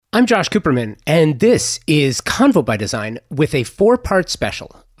I'm Josh Cooperman, and this is Convo by Design with a 4-part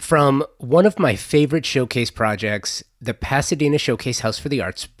special from one of my favorite showcase projects, the Pasadena Showcase House for the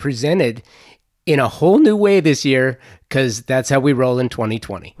Arts, presented in a whole new way this year, because that's how we roll in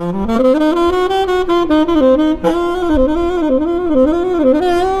 2020.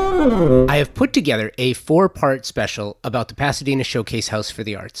 I have put together a 4-part special about the Pasadena Showcase House for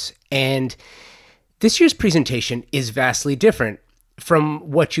the Arts, and this year's presentation is vastly different from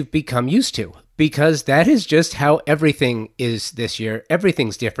what you've become used to, because that is just how everything is this year.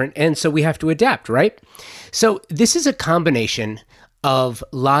 Everything's different, and so we have to adapt, right? So this is a combination of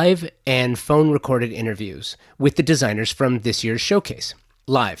live and phone recorded interviews with the designers from this year's showcase.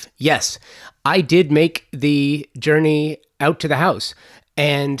 Live, yes, I did make the journey out to the house,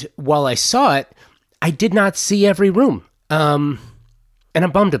 and while I saw it, I did not see every room, and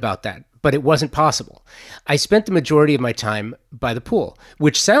I'm bummed about that. But it wasn't possible. I spent the majority of my time by the pool,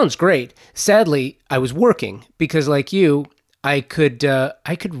 which sounds great. Sadly, I was working because, like you, I could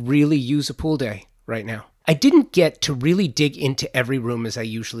really use a pool day right now. I didn't get to really dig into every room as I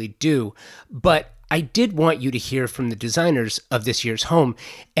usually do, but I did want you to hear from the designers of this year's home,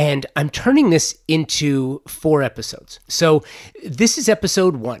 and I'm turning this into 4 episodes. So this is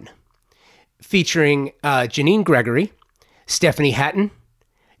episode 1, featuring Janine Gregory, Stephanie Hatton,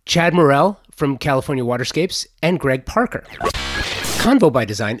 Chad Morrell from California Waterscapes, and Greg Parker. Convo by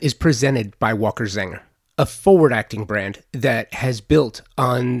Design is presented by Walker Zanger, a forward-acting brand that has built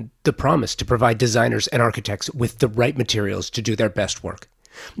on the promise to provide designers and architects with the right materials to do their best work.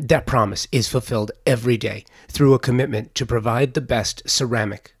 That promise is fulfilled every day through a commitment to provide the best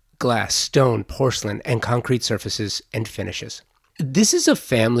ceramic, glass, stone, porcelain, and concrete surfaces and finishes. This is a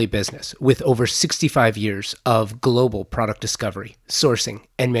family business with over 65 years of global product discovery, sourcing,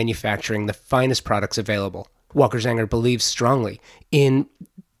 and manufacturing the finest products available. Walker Zanger believes strongly in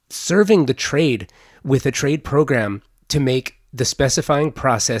serving the trade with a trade program to make the specifying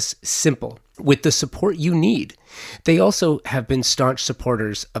process simple with the support you need. They also have been staunch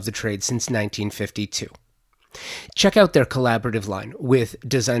supporters of the trade since 1952. Check out their collaborative line with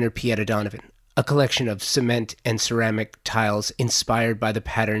designer Pieta Donovan, a collection of cement and ceramic tiles inspired by the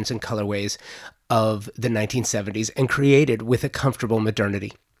patterns and colorways of the 1970s and created with a comfortable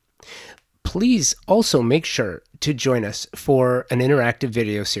modernity. Please also make sure to join us for an interactive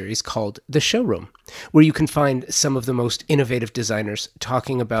video series called The Showroom, where you can find some of the most innovative designers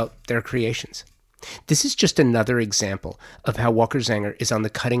talking about their creations. This is just another example of how Walker Zanger is on the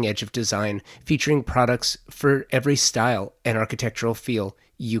cutting edge of design, featuring products for every style and architectural feel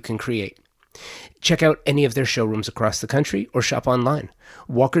you can create. Check out any of their showrooms across the country or shop online.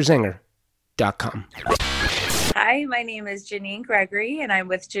 WalkerZanger.com. Hi, my name is Janine Gregory, and I'm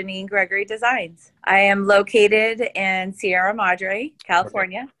with Janine Gregory Designs. I am located in Sierra Madre,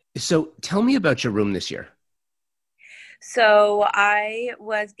 California. So tell me about your room this year. So I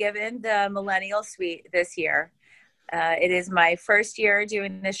was given the Millennial Suite this year. It is my first year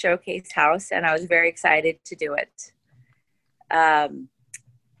doing the Showcase House, and I was very excited to do it.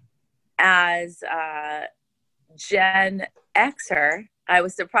 As a Gen Xer, I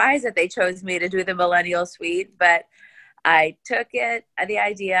was surprised that they chose me to do the Millennial Suite, but I took the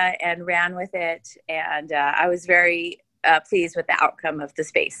idea and ran with it, and I was very pleased with the outcome of the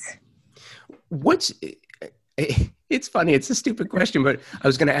space. It's funny, it's a stupid question, but I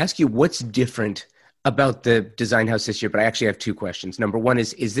was going to ask you what's different about the design house this year, but I actually have 2 questions. Number one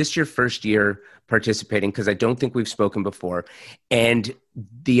is this your first year participating? Because I don't think we've spoken before. And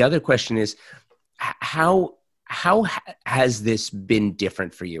the other question is, how has this been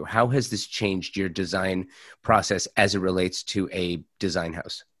different for you? How has this changed your design process as it relates to a design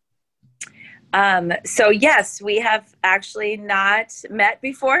house? So yes, we have actually not met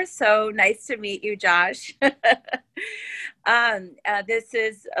before. So nice to meet you, Josh. This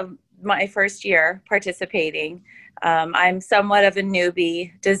is my first year participating. I'm somewhat of a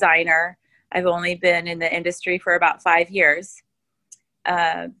newbie designer. I've only been in the industry for about 5 years.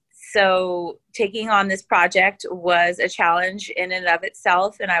 So taking on this project was a challenge in and of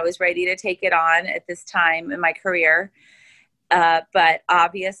itself, and I was ready to take it on at this time in my career. But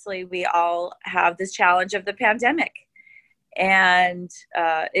obviously we all have this challenge of the pandemic. And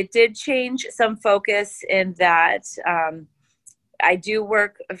it did change some focus in that I do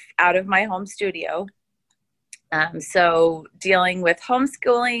work out of my home studio. So dealing with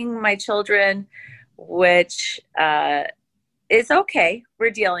homeschooling my children, which is okay,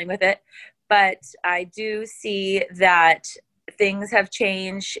 we're dealing with it. But I do see that things have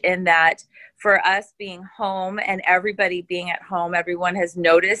changed in that for us being home and everybody being at home, everyone has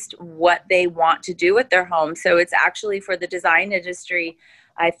noticed what they want to do with their home. So it's actually for the design industry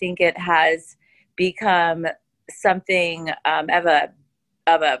I think it has become something of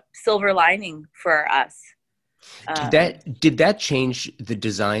a silver lining for us. Did that change the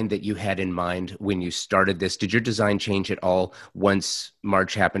design that you had in mind when you started this? Did your design change at all once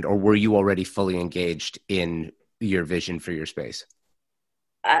March happened, or were you already fully engaged in your vision for your space?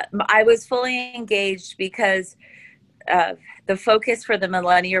 I was fully engaged because the focus for the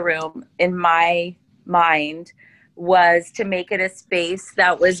Millennia Room in my mind was to make it a space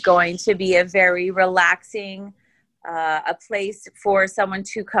that was going to be a very relaxing, a place for someone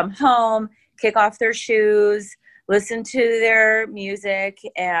to come home, kick off their shoes, listen to their music,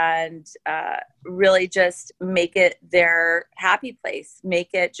 and really just make it their happy place, make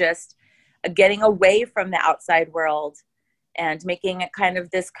it just getting away from the outside world and making it kind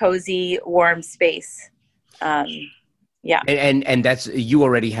of this cozy, warm space. Yeah. And that's, you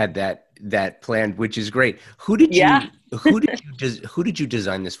already had that planned, which is great. Who did you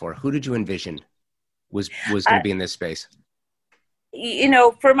design this for? Who did you envision was going to be in this space? You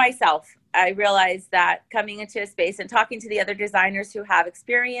know, for myself, I realized that coming into a space and talking to the other designers who have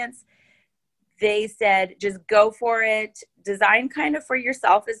experience, they said, just go for it. Design kind of for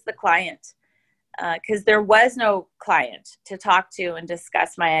yourself as the client. Because there was no client to talk to and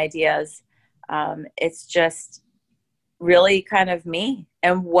discuss my ideas. It's just really kind of me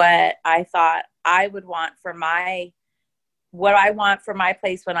and what I thought I would want for what I want for my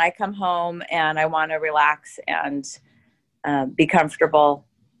place when I come home and I want to relax and be comfortable.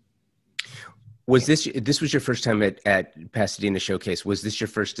 Was this was your first time at Pasadena Showcase? Was this your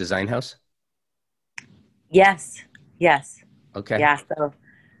first design house? Yes. Okay. Yeah. So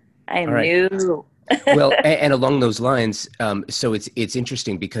I All right. knew. Well, and along those lines, so it's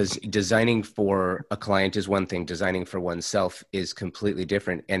interesting because designing for a client is one thing, designing for oneself is completely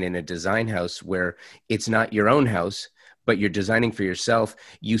different. And in a design house where it's not your own house, but you're designing for yourself,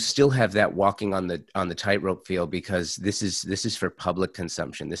 you still have that walking on the tightrope feel, because this is for public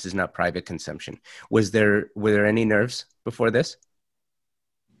consumption. This is not private consumption. Were there any nerves before this?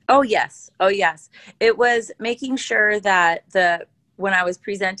 Oh yes. It was making sure that when I was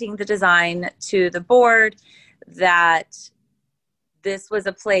presenting the design to the board, that this was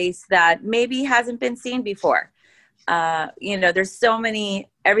a place that maybe hasn't been seen before. There's so many,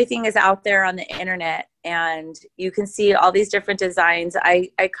 everything is out there on the internet and you can see all these different designs.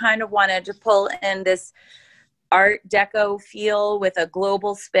 I kind of wanted to pull in this Art Deco feel with a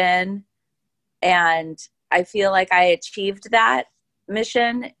global spin. And I feel like I achieved that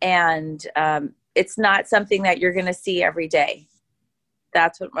mission. And it's not something that you're going to see every day.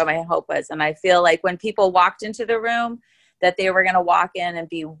 That's what my hope was. And I feel like when people walked into the room, that they were going to walk in and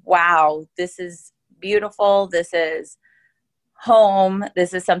be, wow, this is beautiful. This is home.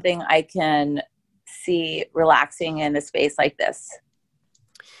 This is something I can see relaxing in a space like this.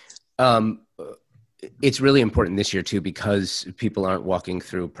 It's really important this year too, because people aren't walking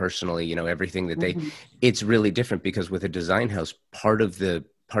through personally, everything that it's really different, because with a design house, part of the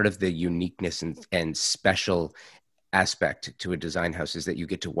uniqueness and special aspect to a design house is that you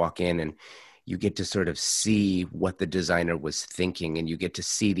get to walk in and you get to sort of see what the designer was thinking, and you get to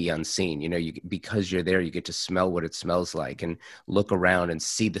see the unseen. Because you're there, you get to smell what it smells like and look around and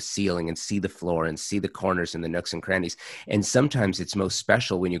see the ceiling and see the floor and see the corners and the nooks and crannies. And sometimes it's most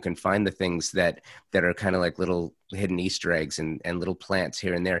special when you can find the things that are kind of like little hidden Easter eggs and little plants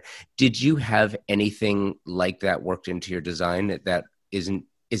here and there. Did you have anything like that worked into your design that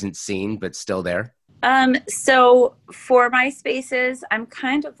isn't seen but still there? So for my spaces, I'm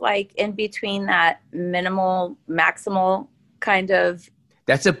kind of like in between that minimal, maximal kind of.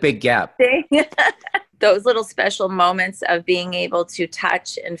 That's a big gap. Thing. Those little special moments of being able to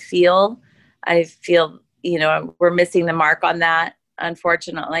touch and feel. I feel, we're missing the mark on that,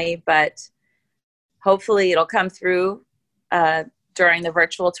 unfortunately, but hopefully it'll come through during the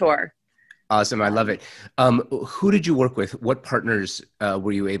virtual tour. Awesome. I love it. Who did you work with? What partners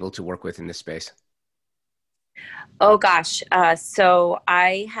were you able to work with in this space? Oh gosh. So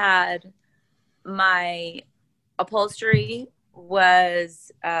I had my upholstery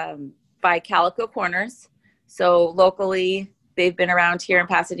was by Calico Corners. So locally, they've been around here in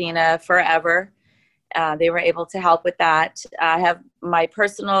Pasadena forever. They were able to help with that. I have my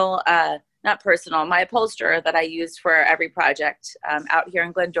my upholsterer that I used for every project out here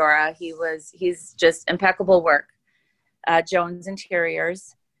in Glendora. He's just impeccable work. Jones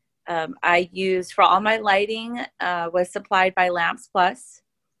Interiors. I used for all my lighting was supplied by Lamps Plus.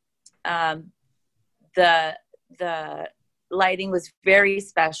 The lighting was very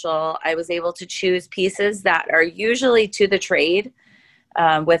special. I was able to choose pieces that are usually to the trade.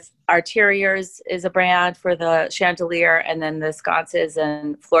 with Arteriors is a brand for the chandelier, and then the sconces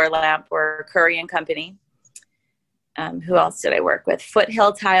and floor lamp were Curry and Company. Who else did I work with?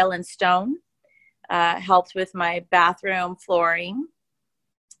 Foothill Tile and Stone helped with my bathroom flooring.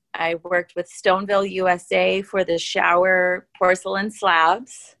 I worked with Stoneville USA for the shower porcelain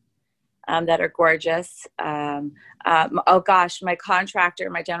slabs that are gorgeous. Oh gosh, my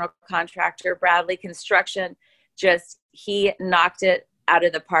general contractor, Bradley Construction, he knocked it out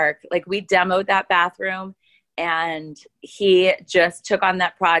of the park. Like, we demoed that bathroom and he just took on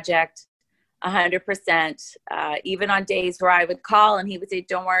that project 100%. Even on days where I would call and he would say,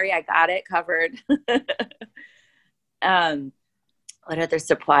 don't worry, I got it covered. What other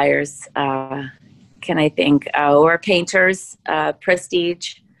suppliers can I think? Or painters,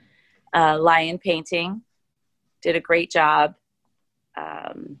 Prestige, Lion Painting did a great job.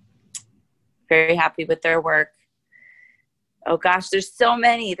 Very happy with their work. Oh gosh, there's so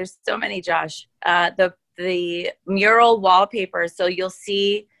many, Josh. The mural wallpaper. So you'll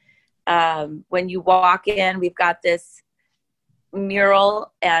see when you walk in, we've got this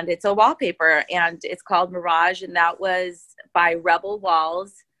mural and it's a wallpaper and it's called Mirage, and that was by Rebel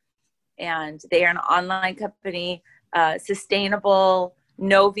Walls, and they are an online company, sustainable,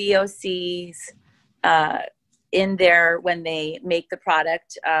 no VOCs in there when they make the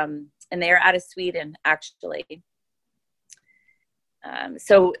product, and they're out of Sweden actually.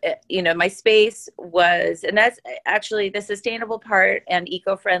 So, my space was, and that's actually the sustainable part and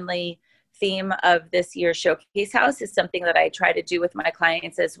eco-friendly theme of this year's Showcase House is something that I try to do with my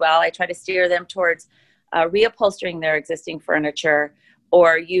clients as well. I try to steer them towards reupholstering their existing furniture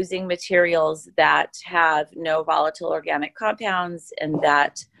or using materials that have no volatile organic compounds and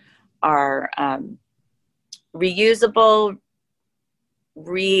that are reusable,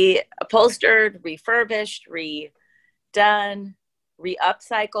 reupholstered, refurbished, redone,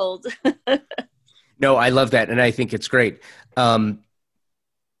 re-upcycled. No, I love that. And I think it's great.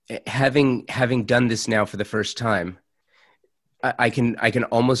 Having done this now for the first time, I can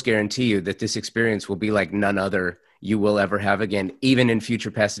almost guarantee you that this experience will be like none other you will ever have again, even in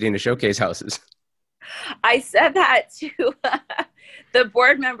future Pasadena Showcase houses. I said that to the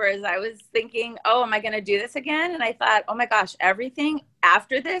board members. I was thinking, oh, am I going to do this again? And I thought, oh my gosh, everything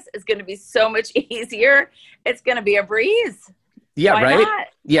after this is going to be so much easier. It's going to be a breeze. Yeah, why right? Not?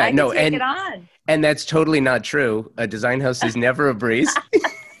 Yeah, I no, can take it on. And that's totally not true. A design house is never a breeze.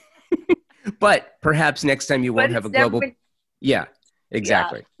 But perhaps next time you won't have a global... Yeah,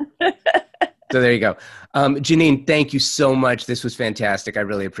 exactly. Yeah. So there you go. Janine, thank you so much. This was fantastic. I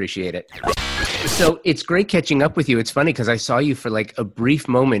really appreciate it. So it's great catching up with you. It's funny because I saw you for like a brief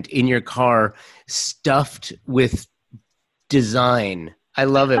moment in your car stuffed with design. I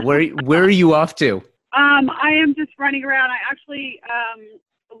love it. Where are you off to? I am just running around. I actually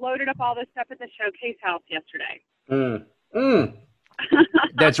loaded up all this stuff at the Showcase House yesterday.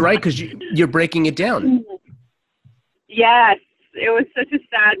 That's right, because you're breaking it down. Yes, it was such a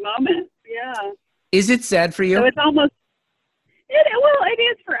sad moment. Yeah. Is it sad for you? So it's almost, it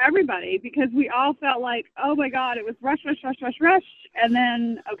is for everybody because we all felt like, oh my God, it was rush. And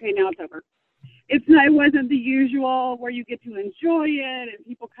then, okay, now it's over. It wasn't the usual where you get to enjoy it and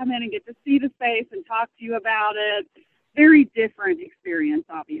people come in and get to see the space and talk to you about it. Very different experience,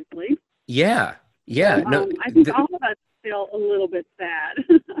 obviously. Yeah. Yeah. So, I think all of us feel a little bit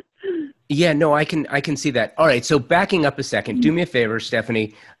sad. Yeah, no, I can see that. All right. So backing up a second, do me a favor,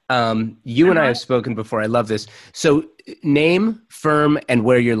 Stephanie. You and I have spoken before. I love this. So name, firm, and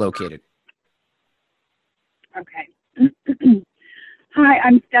where you're located. Okay. Hi,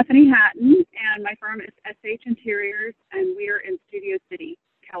 I'm Stephanie Hatton, and my firm is SH Interiors, and we are in Studio City,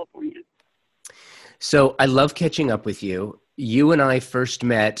 California. So I love catching up with you. You and I first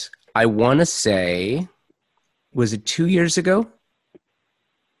met, I want to say, was it 2 years ago?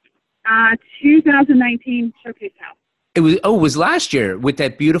 2019 Showcase House. It was last year with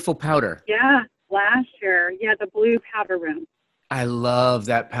that beautiful powder. Yeah, last year. Yeah, the blue powder room. I love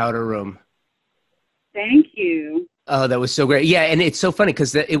that powder room. Thank you. Oh, that was so great. Yeah, and it's so funny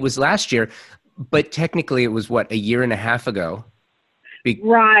because it was last year, but technically it was, a year and a half ago?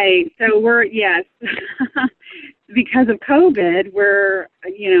 Right. So yes. Because of COVID, we're,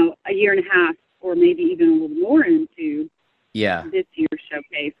 a year and a half or maybe even a little more into this year's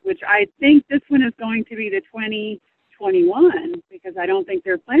showcase, which I think this one is going to be the 2021 because I don't think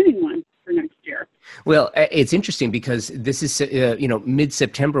they're planning one for next year. Well, it's interesting because this is,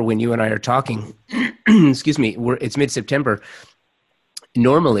 mid-September when you and I are talking. Excuse me, it's mid-September.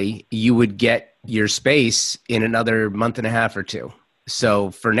 Normally, you would get your space in another month and a half or two.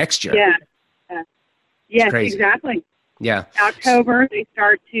 So for next year. Yeah. Yes, exactly. Yeah. October, they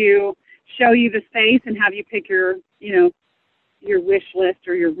start to show you the space and have you pick your, your wish list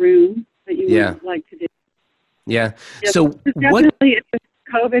or your room that you would like to do. Yeah. Yes, So it's a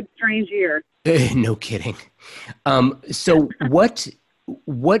COVID strange year. No kidding. So what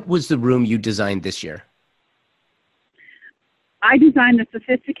was the room you designed this year? I designed the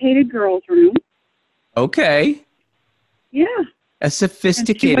sophisticated girls' room. Okay. Yeah. A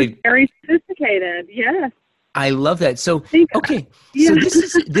sophisticated. And she was very sophisticated. Yes. I love that. So okay. Yeah. So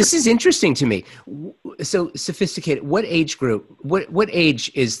this is interesting to me. So sophisticated. What age group? What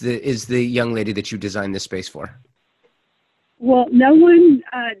age is the young lady that you designed this space for? Well, no one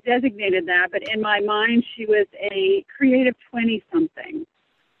designated that, but in my mind, she was a creative 20-something.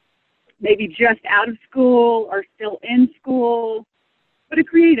 Maybe just out of school or still in school, but a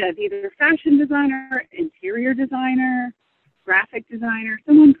creative, either fashion designer, interior designer, graphic designer,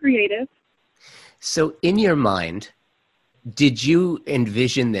 someone creative. So in your mind, did you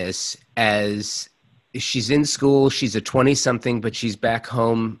envision this as she's in school, she's a 20-something, but she's back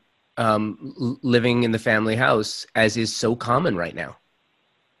home living in the family house, as is so common right now?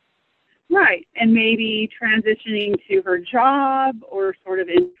 Right, and maybe transitioning to her job or sort of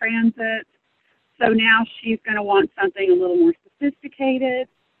in transit. So now she's going to want something a little more sophisticated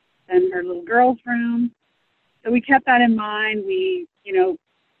than her little girl's room. So we kept that in mind. We,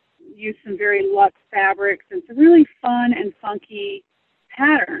 used some very luxe fabrics and some really fun and funky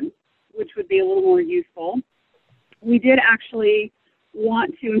patterns, which would be a little more youthful. We did actually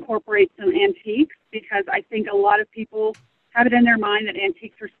want to incorporate some antiques because I think a lot of people have it in their mind that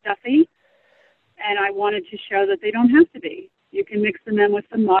antiques are stuffy. And I wanted to show that they don't have to be. You can mix them in with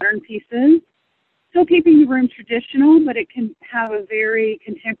some modern pieces, still keeping the room traditional, but it can have a very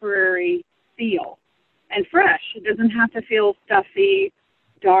contemporary feel and fresh. It doesn't have to feel stuffy,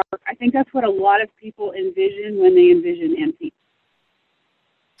 dark. I think that's what a lot of people envision when they envision antiques.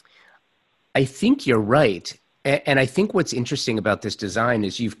 I think you're right. And I think what's interesting about this design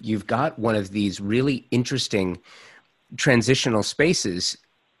is you've got one of these really interesting transitional spaces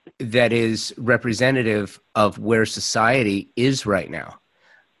that is representative of where society is right now.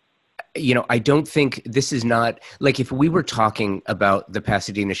 I don't think this is not like if we were talking about the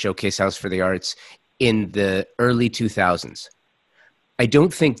Pasadena Showcase House for the Arts in the early 2000s. I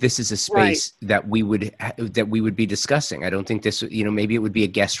don't think this is a space that we would be discussing. I don't think this, maybe it would be a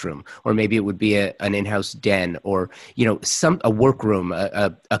guest room, or maybe it would be an in-house den, or a workroom,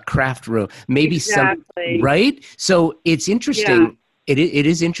 a craft room, maybe exactly. Right. So it's interesting. Yeah. It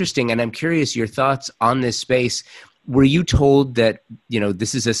is interesting, and I'm curious your thoughts on this space. Were you told that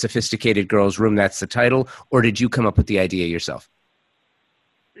this is a sophisticated girl's room? That's the title, or did you come up with the idea yourself?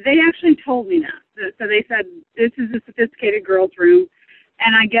 They actually told me that. So they said this is a sophisticated girl's room.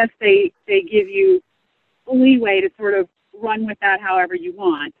 And I guess they give you leeway to sort of run with that however you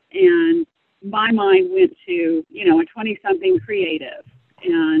want. And my mind went to, a 20-something creative.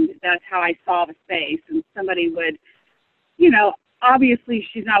 And that's how I saw the space. And somebody would, obviously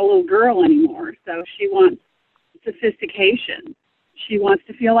she's not a little girl anymore. So she wants sophistication. She wants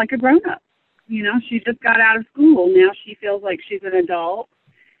to feel like a grown-up. She just got out of school. Now she feels like she's an adult.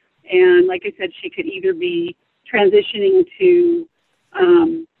 And like I said, she could either be transitioning to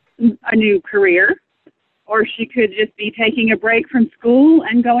a new career, or she could just be taking a break from school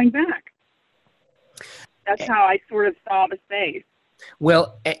and going back. That's how I sort of saw the space.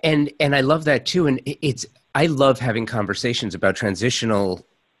 Well, and I love that too. And I love having conversations about transitional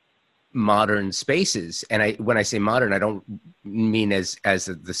modern spaces. And when I say modern, I don't mean as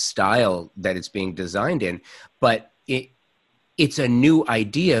the style that it's being designed in, but it's a new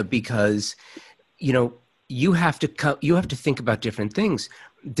idea because, you have to think about different things.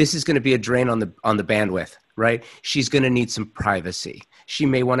 This is going to be a drain on the bandwidth, right? She's going to need some privacy. She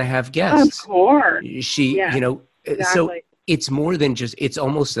may want to have guests. Of course. Exactly. So it's more than just, it's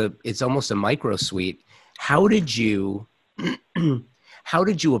almost a micro suite. How did you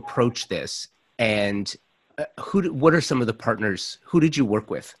approach this? And what are some of the partners? Who did you work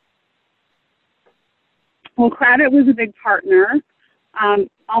with? Well, Kravet was a big partner.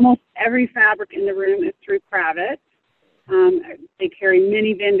 Almost every fabric in the room is through Kravet. They carry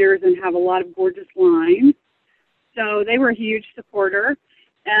many vendors and have a lot of gorgeous lines. So they were a huge supporter.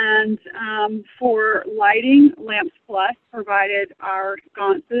 And for lighting, Lamps Plus provided our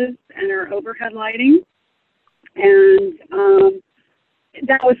sconces and our overhead lighting. And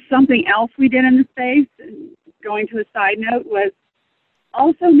that was something else we did in the space. And going to a side note was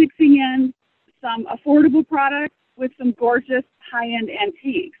also mixing in some affordable products with some gorgeous high-end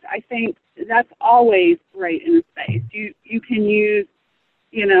antiques. I think that's always great in a space. You can use,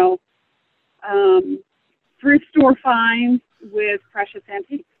 thrift store finds with precious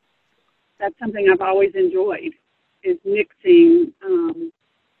antiques. That's something I've always enjoyed, is mixing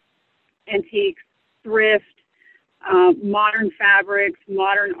antiques, thrift, modern fabrics,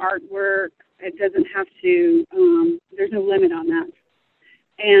 modern artwork. It doesn't have to, there's no limit on that.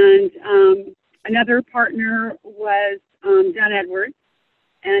 And another partner was Dunn Edwards,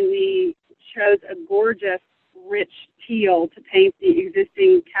 and we chose a gorgeous, rich teal to paint the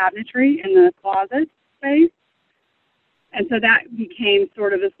existing cabinetry in the closet space. And so that became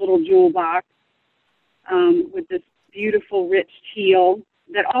sort of this little jewel box with this beautiful, rich teal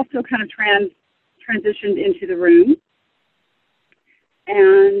that also kind of transitioned into the room.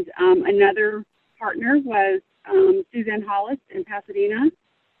 And another partner was Suzanne Hollis in Pasadena.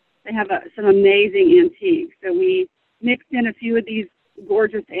 They have some amazing antiques. So we mixed in a few of these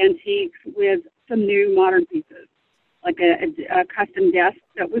gorgeous antiques with some new modern pieces, like a custom desk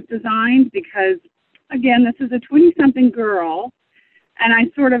that was designed because, again, this is a 20-something girl, and I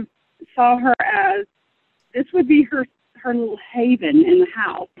sort of saw her as this would be her little haven in the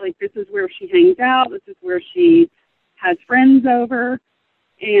house. Like, this is where she hangs out. This is where she has friends over,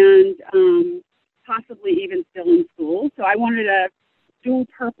 and possibly even still in school. So I wanted a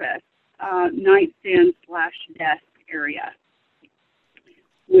dual-purpose nightstand/desk area,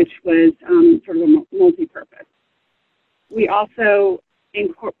 which was sort of a multi-purpose. We also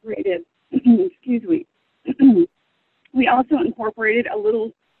incorporated, excuse me, we also incorporated a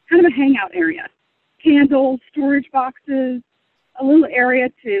little kind of a hangout area, candles, storage boxes, a little area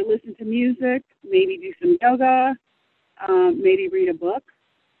to listen to music, maybe do some yoga, maybe read a book,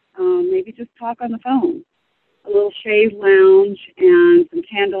 maybe just talk on the phone, a little shade lounge and some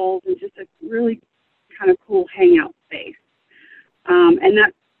candles and just a really kind of cool hangout space. And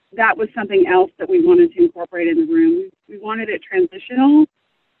that was something else that we wanted to incorporate in the room. We wanted it transitional,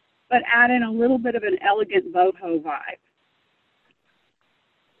 but add in a little bit of an elegant boho vibe.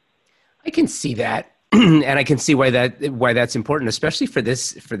 I can see that, and I can see why that's important, especially for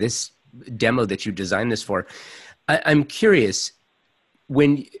this demo that you designed this for. I'm curious,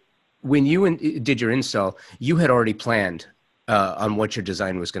 when you did your install, you had already planned on what your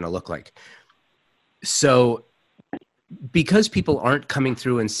design was going to look like. So, because people aren't coming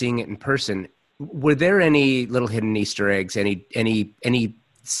through and seeing it in person, were there any little hidden Easter eggs, any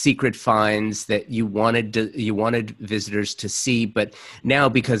secret finds that you wanted visitors to see, but now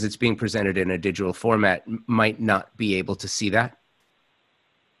because it's being presented in a digital format, might not be able to see that?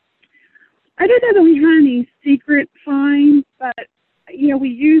 I don't know that we had any secret finds, but we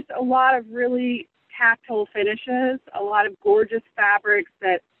used a lot of really tactile finishes, a lot of gorgeous fabrics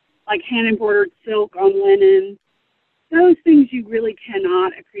that, like hand embroidered silk on linen. Those things you really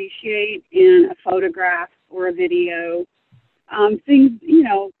cannot appreciate in a photograph or a video. Things,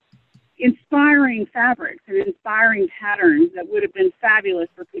 inspiring fabrics and inspiring patterns that would have been fabulous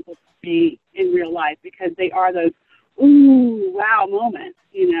for people to see in real life because they are those, ooh, wow moments,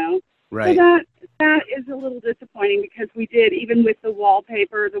 Right. So that is a little disappointing because we did, even with the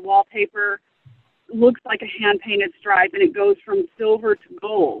wallpaper looks like a hand-painted stripe and it goes from silver to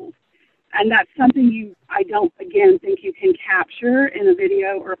gold. And that's something I don't, again, think you can capture in a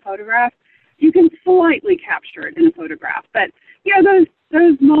video or a photograph. You can slightly capture it in a photograph. But,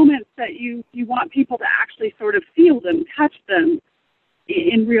 those moments that you want people to actually sort of feel them, touch them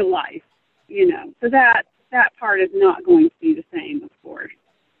in real life, So that part is not going to be the same, of course.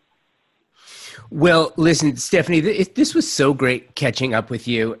 Well, listen, Stephanie, this was so great catching up with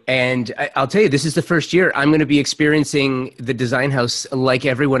you. And I'll tell you, this is the first year I'm going to be experiencing the Design House like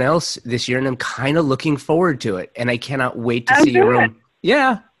everyone else this year. And I'm kind of looking forward to it. And I cannot wait to see your room.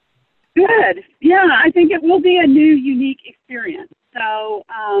 Yeah. Good. Yeah, I think it will be a new, unique experience. So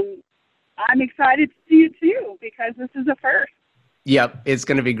I'm excited to see it too, because this is a first. Yep, it's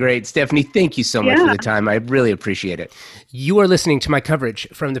going to be great. Stephanie, thank you so much for the time. I really appreciate it. You are listening to my coverage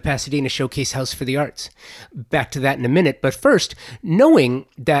from the Pasadena Showcase House for the Arts. Back to that in a minute, but first, knowing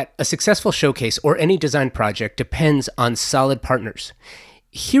that a successful showcase or any design project depends on solid partners.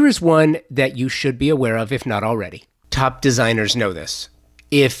 Here is one that you should be aware of, if not already. Top designers know this.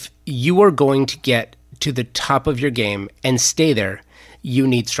 If you are going to get to the top of your game and stay there, you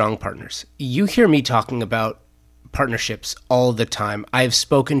need strong partners. You hear me talking about partnerships all the time. I've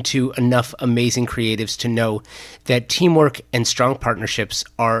spoken to enough amazing creatives to know that teamwork and strong partnerships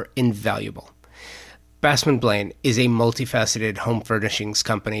are invaluable. Bassman Blaine is a multifaceted home furnishings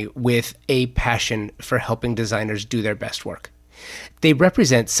company with a passion for helping designers do their best work. They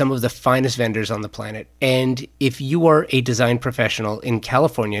represent some of the finest vendors on the planet, and if you are a design professional in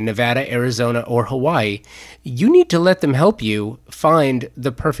California, Nevada, Arizona, or Hawaii, you need to let them help you find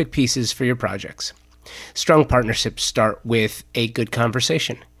the perfect pieces for your projects. Strong partnerships start with a good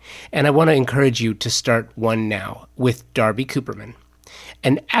conversation. And I want to encourage you to start one now with Darby Cooperman.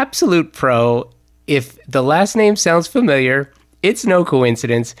 An absolute pro. If the last name sounds familiar, it's no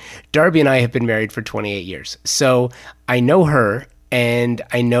coincidence. Darby and I have been married for 28 years. So I know her, and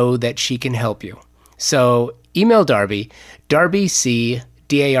I know that she can help you. So email Darby, Darby C,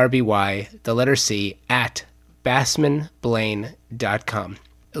 D-A-R-B-Y, the letter C, at bassmanblaine.com.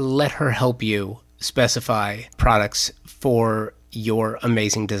 Let her help you specify products for your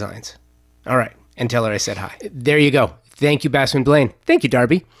amazing designs. All right. And tell her I said hi. There you go. Thank you, Bassman Blaine. Thank you,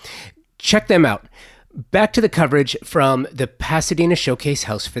 Darby. Check them out. Back to the coverage from the Pasadena Showcase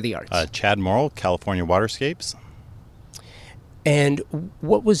House for the Arts. Chad Morrill, California Waterscapes. And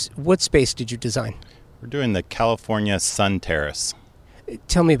what space did you design? We're doing the California Sun Terrace.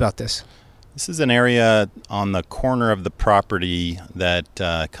 Tell me about this. This is an area on the corner of the property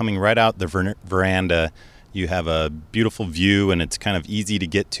that coming right out the veranda, you have a beautiful view, and it's kind of easy to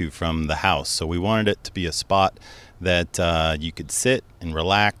get to from the house. So we wanted it to be a spot that you could sit and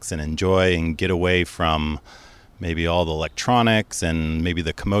relax and enjoy and get away from maybe all the electronics and maybe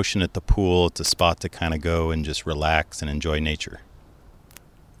the commotion at the pool. It's a spot to kind of go and just relax and enjoy nature.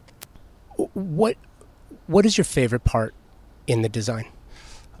 What is your favorite part in the design?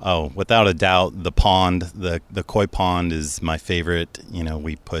 Oh, without a doubt, the pond, the koi pond is my favorite. You know,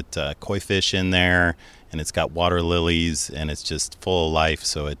 we put koi fish in there, and it's got water lilies, and it's just full of life.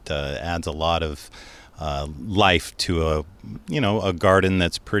 So it adds a lot of life to a garden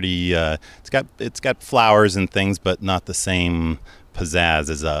that's pretty. It's got flowers and things, but not the same pizzazz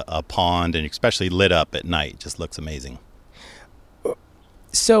as a pond, and especially lit up at night, just looks amazing.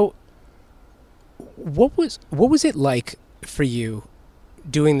 So, what was it like for you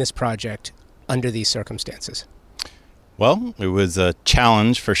doing this project under these circumstances? Well, it was a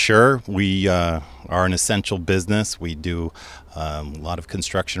challenge for sure. We are an essential business. We do a lot of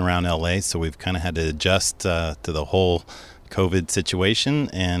construction around LA, so we've kind of had to adjust to the whole COVID situation.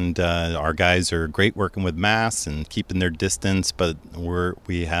 And our guys are great working with masks and keeping their distance, but we're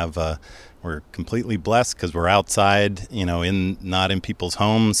completely blessed because we're outside, not in people's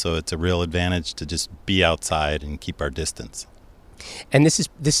homes. So it's a real advantage to just be outside and keep our distance. And this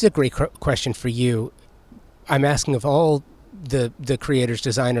is a great question for you. I'm asking of all the creators,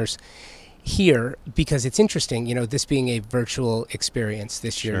 designers here, because it's interesting, this being a virtual experience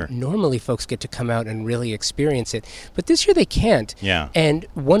this year. Sure. Normally folks get to come out and really experience it, but this year they can't. Yeah. And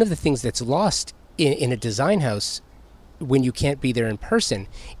one of the things that's lost in a design house when you can't be there in person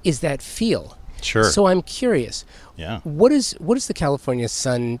is that feel. Sure. So I'm curious. Yeah. What does the California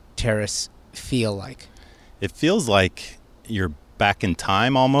Sun Terrace feel like? It feels like you're back in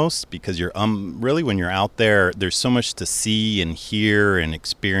time almost, because you're really, when you're out there, there's so much to see and hear and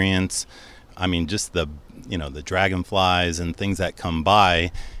experience. I mean, just the dragonflies and things that come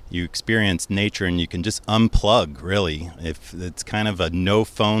by, you experience nature and you can just unplug, really. If it's kind of a no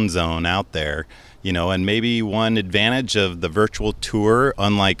phone zone out there, and maybe one advantage of the virtual tour,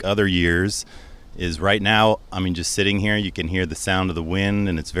 unlike other years, is right now, just sitting here, you can hear the sound of the wind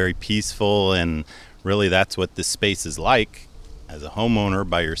and it's very peaceful, and really that's what this space is like as a homeowner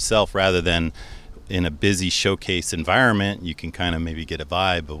by yourself, rather than in a busy showcase environment. You can kind of maybe get a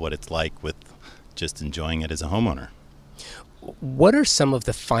vibe of what it's like with just enjoying it as a homeowner. What are some of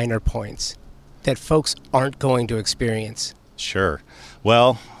the finer points that folks aren't going to experience? Sure.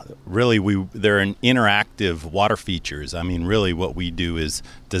 Well, really, they're an interactive water features. Really what we do is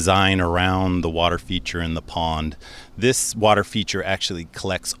design around the water feature in the pond. This water feature actually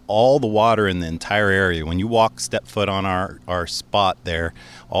collects all the water in the entire area. When you step foot on our spot there,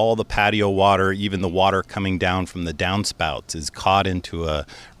 all the patio water, even the water coming down from the downspouts, is caught into a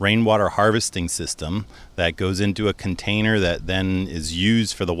rainwater harvesting system that goes into a container that then is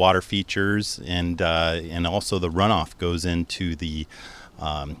used for the water features, and also the runoff goes into the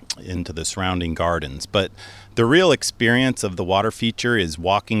surrounding gardens. But the real experience of the water feature is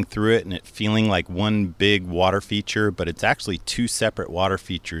walking through it and it feeling like one big water feature, but it's actually two separate water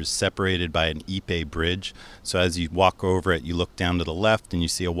features separated by an Ipe bridge. So as you walk over it, you look down to the left and you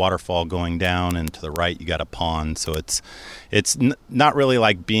see a waterfall going down, and to the right you got a pond. So it's not really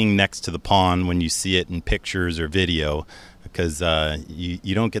like being next to the pond when you see it in pictures or video, because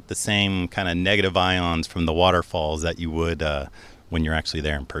you don't get the same kind of negative ions from the waterfalls that you would when you're actually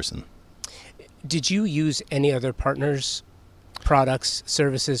there in person. Did you use any other partners, products,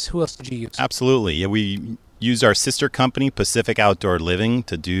 services? Who else did you use? Absolutely. Yeah, we used our sister company, Pacific Outdoor Living,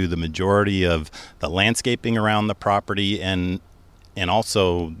 to do the majority of the landscaping around the property, and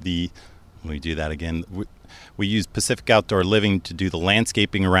also let me do that again. we use Pacific Outdoor Living to do the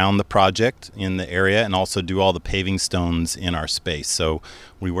landscaping around the project in the area and also do all the paving stones in our space. So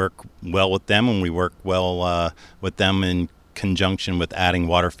we work well with them, and we work well with them in conjunction with adding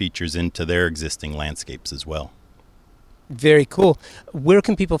water features into their existing landscapes as well. Very cool. Where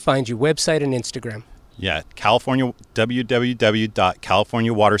can people find you? Website and Instagram? Yeah,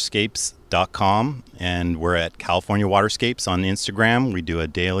 www.californiawaterscapes.com, and we're at California Waterscapes on Instagram. We do a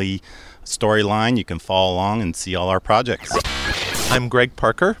daily storyline. You can follow along and see all our projects. I'm Greg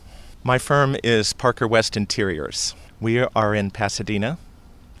Parker. My firm is Parker West Interiors. We are in Pasadena,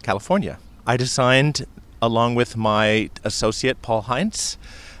 California. I designed, along with my associate Paul Heinz,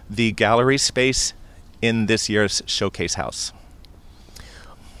 the gallery space in this year's Showcase House.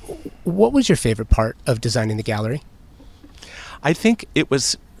 What was your favorite part of designing the gallery? I think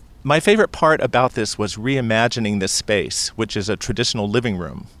my favorite part about this was reimagining this space, which is a traditional living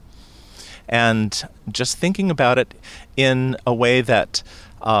room, and just thinking about it in a way that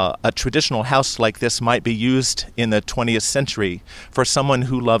a traditional house like this might be used in the 20th century for someone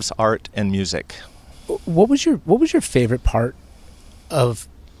who loves art and music. What was your favorite part of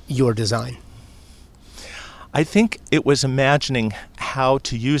your design? I think it was imagining how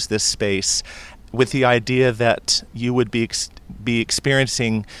to use this space with the idea that you would be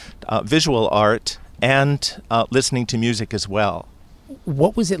experiencing visual art and listening to music as well.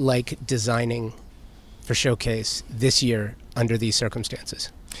 What was it like designing for Showcase this year under these circumstances?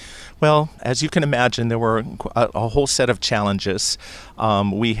 Well, as you can imagine, there were a whole set of challenges.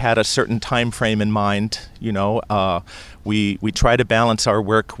 We had a certain time frame in mind. We try to balance our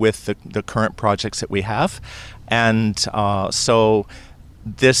work with the current projects that we have, and so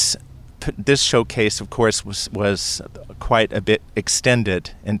this showcase, of course, was quite a bit extended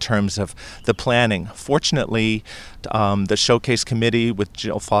in terms of the planning. Fortunately, the showcase committee with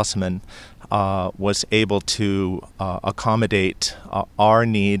Jill Fossman was able to accommodate our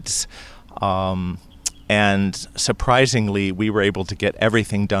needs, and surprisingly, we were able to get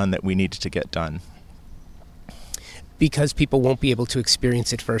everything done that we needed to get done. Because people won't be able to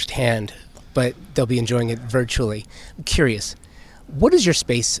experience it firsthand, but they'll be enjoying it virtually. I'm curious, what does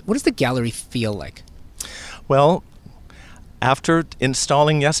the gallery feel like? Well, after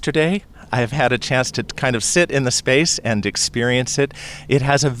installing yesterday, I've had a chance to kind of sit in the space and experience it. It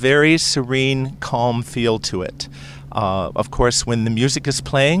has a very serene, calm feel to it. Of course, when the music is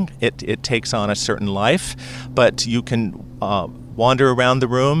playing, it takes on a certain life, but you can wander around the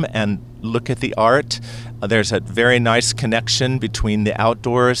room and look at the art. There's a very nice connection between the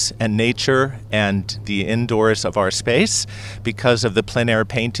outdoors and nature and the indoors of our space because of the plein air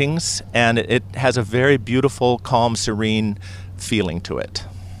paintings, and it has a very beautiful, calm, serene feeling to it.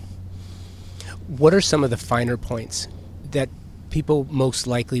 What are some of the finer points that people most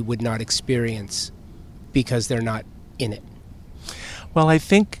likely would not experience because they're not in it? Well, I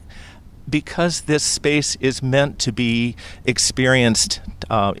think because this space is meant to be experienced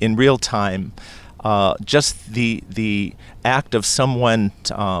in real time, just the act of someone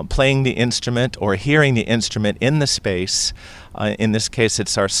playing the instrument or hearing the instrument in the space, in this case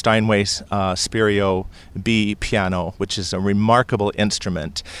it's our Steinway Spirio B piano, which is a remarkable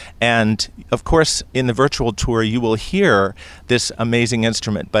instrument. And of course in the virtual tour you will hear this amazing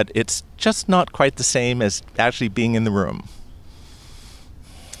instrument, but it's just not quite the same as actually being in the room.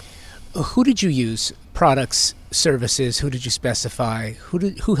 Who did you use? Products, services, who did you specify?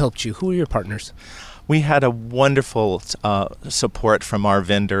 Who helped you? Who were your partners? We had a wonderful support from our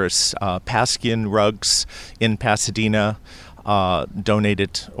vendors. Paskian Rugs in Pasadena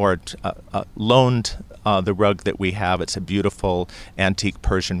donated or loaned the rug that we have. It's a beautiful antique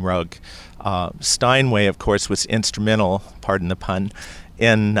Persian rug. Steinway, of course, was instrumental, pardon the pun,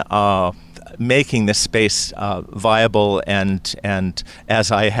 in making this space viable and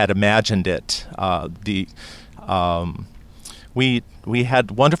as I had imagined it. We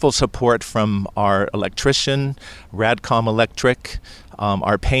had wonderful support from our electrician, Radcom Electric,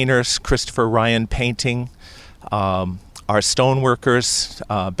 our painters, Christopher Ryan Painting, our stoneworkers,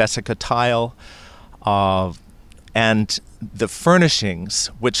 Bessica Tile, and the furnishings,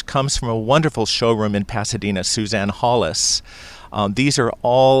 which comes from a wonderful showroom in Pasadena, Suzanne Hollis. These are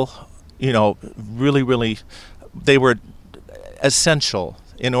all, really, they were essential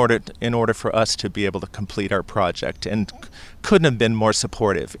in order for us to be able to complete our project, and couldn't have been more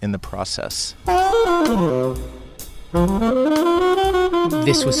supportive in the process.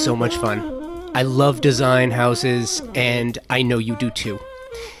 This was so much fun. I love design houses, and I know you do too.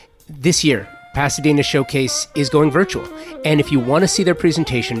 This year, Pasadena Showcase is going virtual, and if you want to see their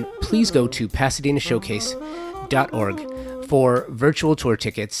presentation, please go to pasadenashowcase.org for virtual tour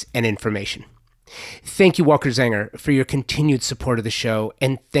tickets and information. Thank you, Walker Zanger, for your continued support of the show,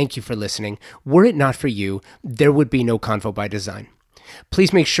 and thank you for listening. Were it not for you, there would be no Convo by Design.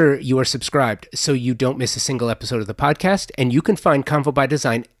 Please make sure you are subscribed so you don't miss a single episode of the podcast, and you can find Convo by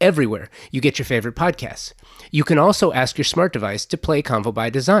Design everywhere you get your favorite podcasts. You can also ask your smart device to play Convo by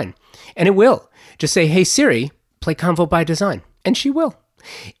Design, and it will. Just say, "Hey Siri, play Convo by Design," and she will.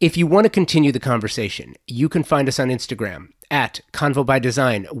 If you want to continue the conversation, you can find us on Instagram at Convo by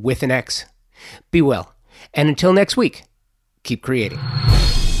Design with an X. Be well, and until next week, keep creating.